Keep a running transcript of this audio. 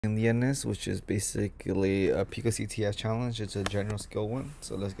Endianness, which is basically a PicoCTF challenge. It's a general skill one.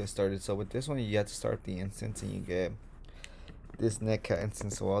 So let's get started. So with this one, you have to start the instance and you get this netcat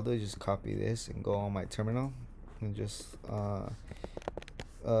instance. So I'll do is just copy this and go on my terminal and just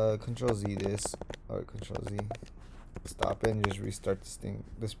Control Z this or Control Z, stop it, and just restart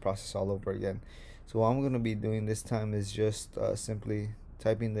this process all over again. So what I'm gonna be doing this time is just simply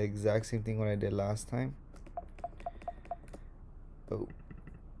typing the exact same thing what I did last time. Oh.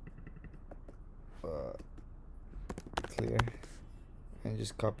 Clear, and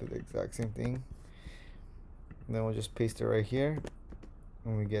just copy the exact same thing, and then we'll just paste it right here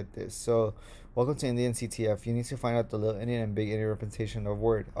and we get this. So welcome to endianness. You need to find out the little endian and big endian representation of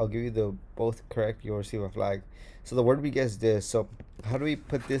word. I'll give you the both correct, you'll receive a flag. So the word we get is this. So how do we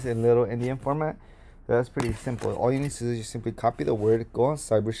put this in little endian format? That's pretty simple. All you need to do is just simply copy the word, go on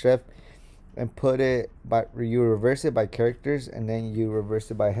CyberChef, and put it by, you reverse it by characters, and then you reverse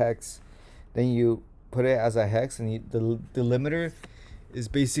it by hex. Then you put it as a hex, and the delimiter is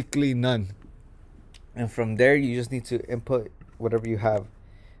basically none. And from there, you just need to input whatever you have,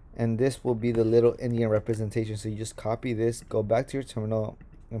 and this will be the little endian representation. So you just copy this, go back to your terminal,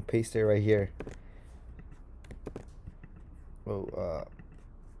 and paste it right here.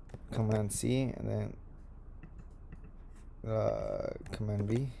 Command C, and then Command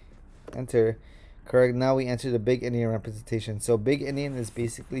V, enter. Correct. Now we enter the big endian representation. So big endian is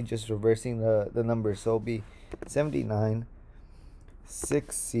basically just reversing the numbers. So it'll be 79,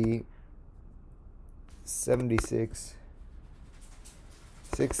 6C, 76,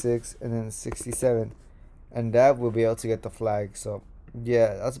 66, and then 67, and that will be able to get the flag. So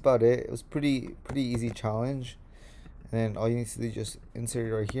yeah, that's about it. It was pretty easy challenge, and then all you need to do is just insert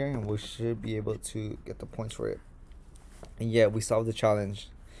it right here, and we should be able to get the points for it. And yeah, we solved the challenge.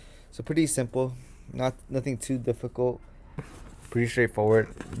 So pretty simple, nothing too difficult, pretty straightforward.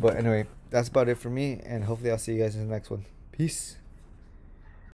 But anyway, that's about it for me, and hopefully I'll see you guys in the next one. Peace.